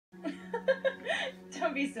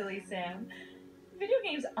Don't be silly, Sam. Video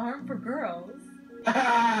games aren't for girls. Ha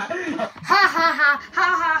ha ha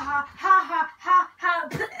ha ha ha ha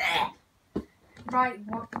ha. Right,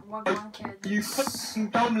 what kids? You fucking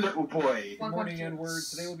dumb little boy. Good morning, N-word.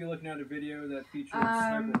 Today we'll be looking at a video that features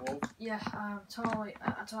Sniper Wolf. Yeah, totally.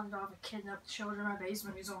 I totally have a kidnapped children in my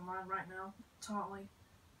basement. He's online right now. Totally.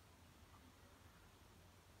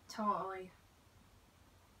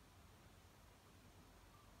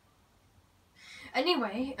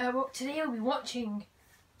 Anyway, today we'll be watching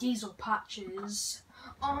Diesel patches.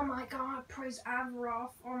 Oh my god, praise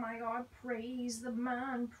Avroth. Oh my god, praise the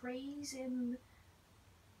man, praise him.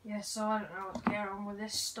 Yeah, so I don't know what to get on with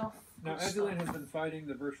this stuff. Now, Azulane has been fighting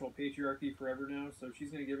the virtual patriarchy forever now, so she's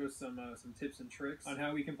going to give us some tips and tricks on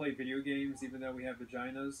how we can play video games even though we have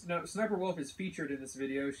vaginas. Now, Sniper Wolf is featured in this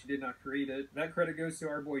video. She did not create it. That credit goes to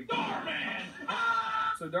our boy Darman.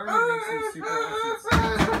 So Darman makes these super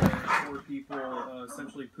awesome for people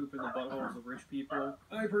essentially poop in the buttholes of rich people.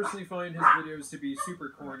 I personally find his videos to be super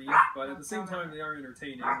corny, but at the same time they are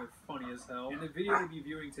entertaining. They're funny as hell. And the video we'll be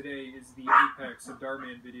viewing today is the apex of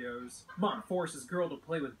Darman videos. Mom forces girl to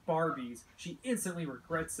play with Barbies. She instantly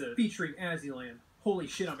regrets it. Featuring Azulane. Holy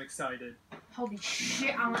shit, I'm excited. Holy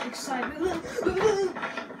shit, I'm excited.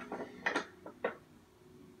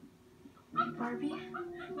 Barbie?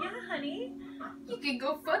 Yeah, honey? You can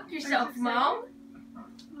go fuck yourself, Mom.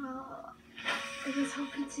 Well, I was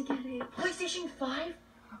hoping to get a PlayStation 5?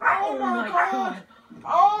 Oh my god.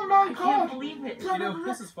 Oh my god! I can't believe it. You know,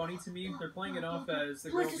 this is funny to me. They're playing it off as the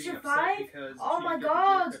girl being upset 5? because oh she my didn't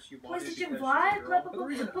god! get the gift that she wanted PlayStation because 5? she's a girl. But the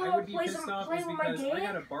reason I would be play pissed off is my because I game?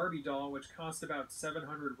 got a Barbie doll which cost about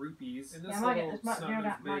 700 rupees, and this Yeah, little snot-nosed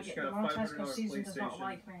bitch got a $500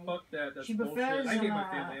 PlayStation. Fuck that, that's She bullshit. prefers, I gave my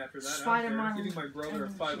family after that. Spider-Man I don't care. Giving my brother a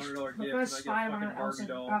 $500 gift and I get a fucking Barbie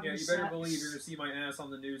doll. Yeah, you better believe you're gonna see my ass on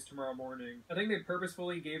the news tomorrow morning. I think they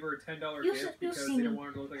purposefully gave her a $10 gift because they didn't want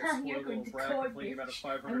her to look like a spoiled little brat complaining about a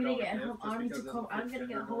 $500 gift just because I'm gonna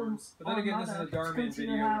get home. But then again, this is a Darman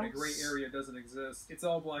video and a gray area doesn't exist. It's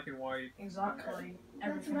all black and white. Exactly.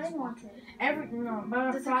 That's what I wanted. Everything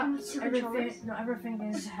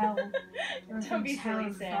is hell. Don't be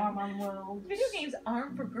silly, Sam. World. Video games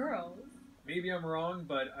aren't for girls. Maybe I'm wrong,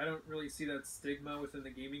 but I don't really see that stigma within the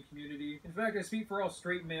gaming community. In fact, I speak for all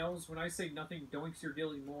straight males when I say nothing doinks your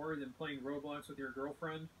dilly more than playing Roblox with your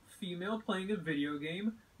girlfriend. Female playing a video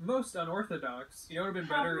game, most unorthodox. You know what would have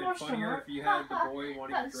been better and funnier if you had the boy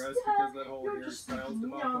wanting to dress because of that whole hairstyles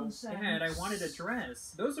debacle? Dad, I wanted a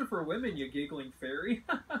dress. Those are for women, you giggling fairy.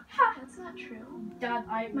 That's not true. Dad,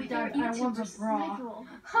 I want a bra.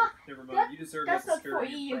 Never mind, you deserve that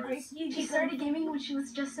scary price. She started gaming when she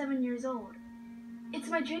was just 7 years old. It's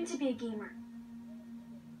my dream to be a gamer.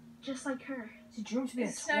 Just like her. It's a dream to be a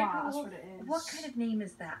twat, that's what it is. What kind of name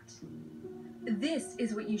is that? This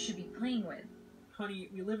is what you should be playing with. Honey,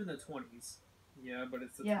 we live in the 20s. Yeah, but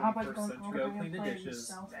it's the how about 21st century. Go clean the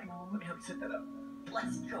dishes. Let me help you set that up.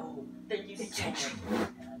 Let's go. Thank you so much.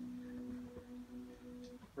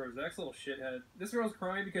 Bro, Zach's a little shithead. This girl's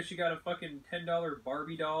crying because she got a fucking $10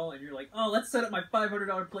 Barbie doll, and you're like, oh, let's set up my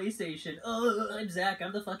 $500 PlayStation. Oh, I'm Zach.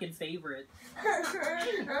 I'm the fucking favorite.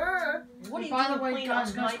 What are you By doing the way, playing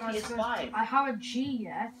guys, on my PS5? I have a G,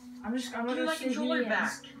 yeah? I'm not Give my controller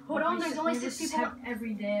back. Hold on, there's only 6 people.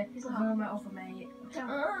 Every day, home at over mate.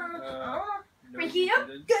 No, Ricky, you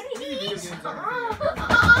didn't. Video games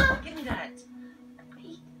aren't Give me that.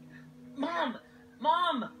 Mom!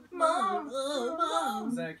 Mom!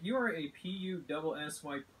 Mom! Zach, you are a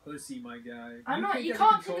P-U-S-S-Y pussy, my guy. I'm not. Can't You get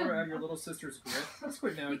can't the take controller out of your little sister's grip. Let's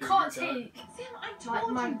quit now, You dude. can't You're done. take. Sam, I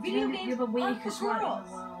told My you, video games you're the aren't for weakest one in girls.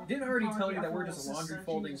 the world. Didn't I already Can't tell you get that we're a just sister, laundry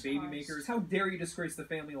folding Jesus baby Christ. makers? How dare you disgrace the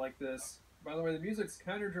family like this? By the way, the music's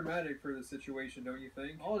kind of dramatic for the situation, don't you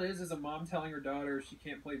think? All it is a mom telling her daughter she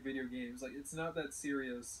can't play video games. Like, it's not that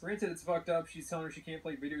serious. Granted, it's fucked up. She's telling her she can't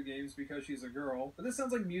play video games because she's a girl. But this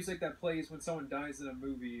sounds like music that plays when someone dies in a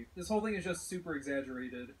movie. This whole thing is just super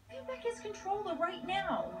exaggerated. Give back his controller right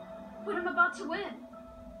now. But I'm about to win.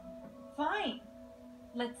 Fine.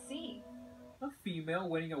 Let's see. A female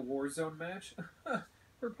winning a Warzone match?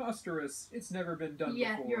 Preposterous. It's never been done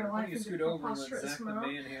Yeah, before. you're Why don't you laughing scoot at over and let preposterous, Zach the Mom.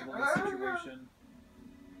 man handle the situation?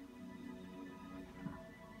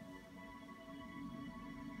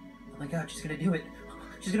 Oh my god, she's gonna do it.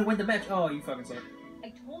 She's gonna win the match. Oh, you fucking suck.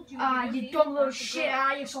 I told you. You dumb little shit.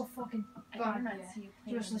 You're so fucking I bad. did not Yeah. see you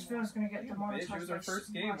playing Just this anymore. film's gonna get Yeah, demonetized. bitch, it was our by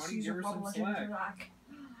first game. Why don't you Caesar give her some Bubble slack? Legends Rack.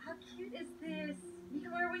 How cute is this? You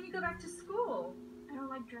can wear it when you go back to school. I don't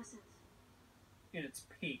like dresses. And it's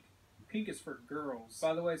pink. Pink is for girls.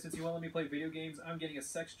 By the way, since you won't let me play video games, I'm getting a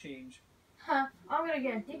sex change. Huh, I'm gonna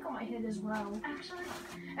get a dick on my head as well. Actually,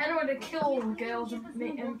 And I'm gonna kill all the girls and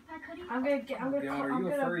I'm gonna are you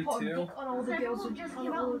a furry put a too? dick on all the girls with just all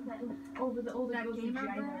came out with it. the That girls with gamer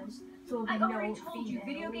vaginas. So I there'll be already no told you,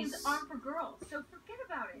 video games females. aren't for girls, so forget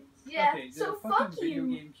about it. Yeah, Okay, did so a fucking fuck video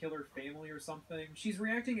you. game kill her family or something? She's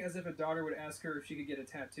reacting as if a daughter would ask her if she could get a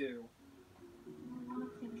tattoo. I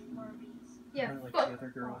want to play with Barbies. Yeah, Kinda like fuck. the other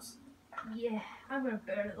girls. Yeah, I'm gonna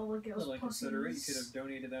burn all the girls' Well, consider it. You could pussies. have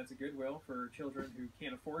donated that to Goodwill for children who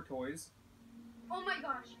can't afford toys. Oh my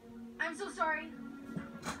gosh. I'm so sorry.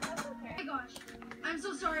 That's okay. Oh my gosh. I'm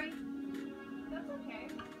so sorry. That's okay.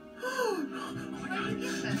 Why did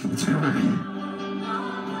you get this?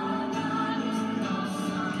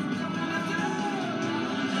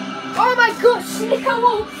 Oh my gosh,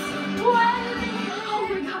 Nicole! Oh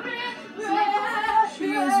my god. She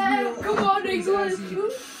is real. Come on, She's England!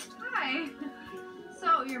 Azzy. Hi.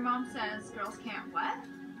 So, your mom says girls can't what?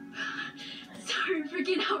 Sorry, I'm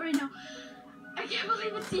freaking out right now. I can't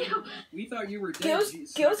believe it's you. We thought you were dead. Girls-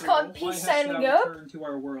 Jesus. girls can't Why peace hast signing thou up? returned to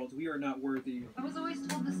our world? We are not worthy. I was always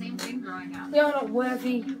told the same thing growing up. You're not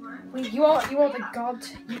worthy. You were. Wait, you are the Yeah. god.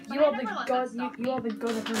 But You I are the never let god. that stop You me. are the god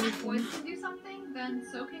of If everything. boys can do something, then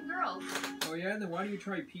so can girls. Oh yeah, then why do you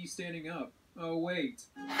try peace standing up? Oh wait.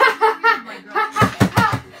 My girls.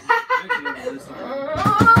 Actually, I'm gonna listen.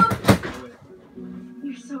 Oh, wait.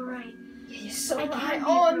 You're so right. You're so I can't right be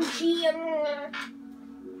on, broken. Gian.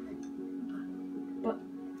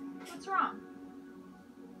 What's wrong?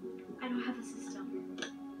 I don't have a system.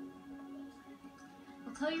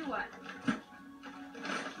 I'll tell you what.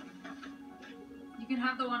 You can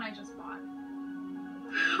have the one I just bought.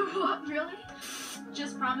 What, really?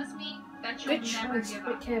 Just promise me that you'll Good never choice, give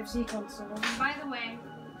but up. KFC console. By the way,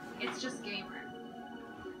 it's just gamer.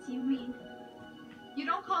 What do you mean? You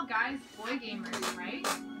don't call guys boy gamers, right?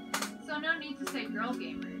 So no need to say girl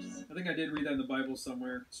gamers. I think I did read that in the Bible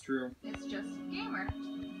somewhere. It's true. It's just gamer.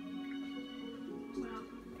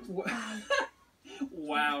 Wha-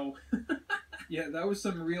 Wow. Yeah, that was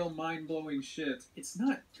some real mind-blowing shit. It's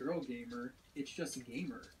not girl gamer, it's just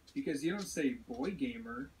gamer. Because you don't say boy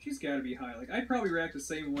gamer. She's gotta be high. Like, I'd probably react the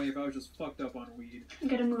same way if I was just fucked up on weed. I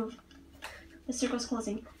gotta move. The circle's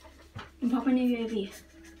closing. I'm popping a UAV.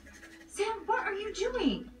 Sam, what are you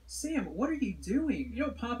doing? Sam, what are you doing? You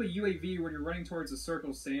don't pop a UAV when you're running towards a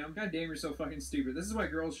circle, Sam. God damn, you're so fucking stupid. This is why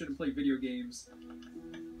girls shouldn't play video games.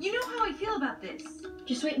 You know how I feel about this.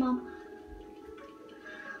 Just wait, Mom.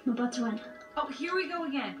 I'm about to run. Oh, here we go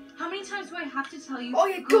again. How many times do I have to tell you? Oh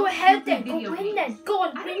yeah, girls go ahead can't play then. Go video win games? then. Go on,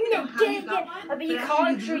 I don't win even know then. how you Get got it. one, I mean, you but can't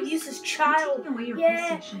after you lose, introduce this I'm child. taking away your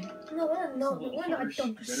Yeah. PlayStation. No, It's a little we're not harsh. done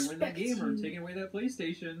You better win that game or I'm respecting. taking away that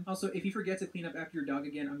PlayStation. Also, if you forget to clean up after your dog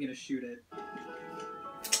again, I'm gonna shoot it.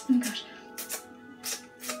 Oh my gosh.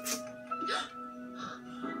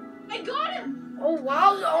 I got him! Oh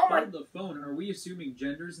wow! Oh my! Hold the phone. Are we assuming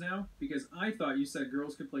genders now? Because I thought you said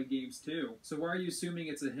girls could play games too. So why are you assuming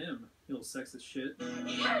it's a him? You little sexist shit.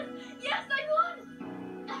 Yes! Yes, I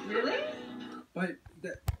won! Really? But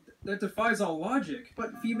that defies all logic.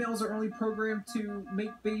 But females are only programmed to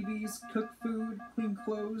make babies, cook food, clean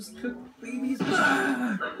clothes, cook babies.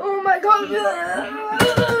 Oh my god!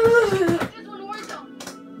 Just one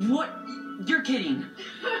Warzone. What? You're kidding.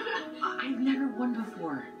 I've never won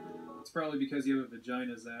before. It's probably because you have a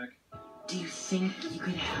vagina, Zach. Do you think you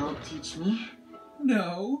could help teach me?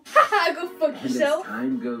 No. Go fuck And as yourself.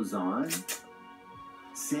 time goes on,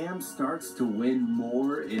 Sam starts to win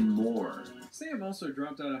more and more. Sam also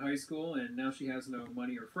dropped out of high school and now she has no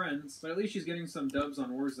money or friends, but at least she's getting some dubs on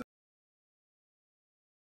Warzone.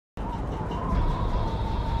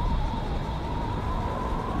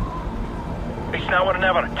 It's now or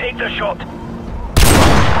never. Take the shot.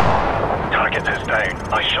 Target is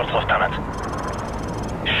down. I shot, Lieutenant.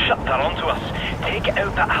 Shut, they're onto us. Take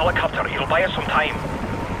out that helicopter. It'll buy us some time.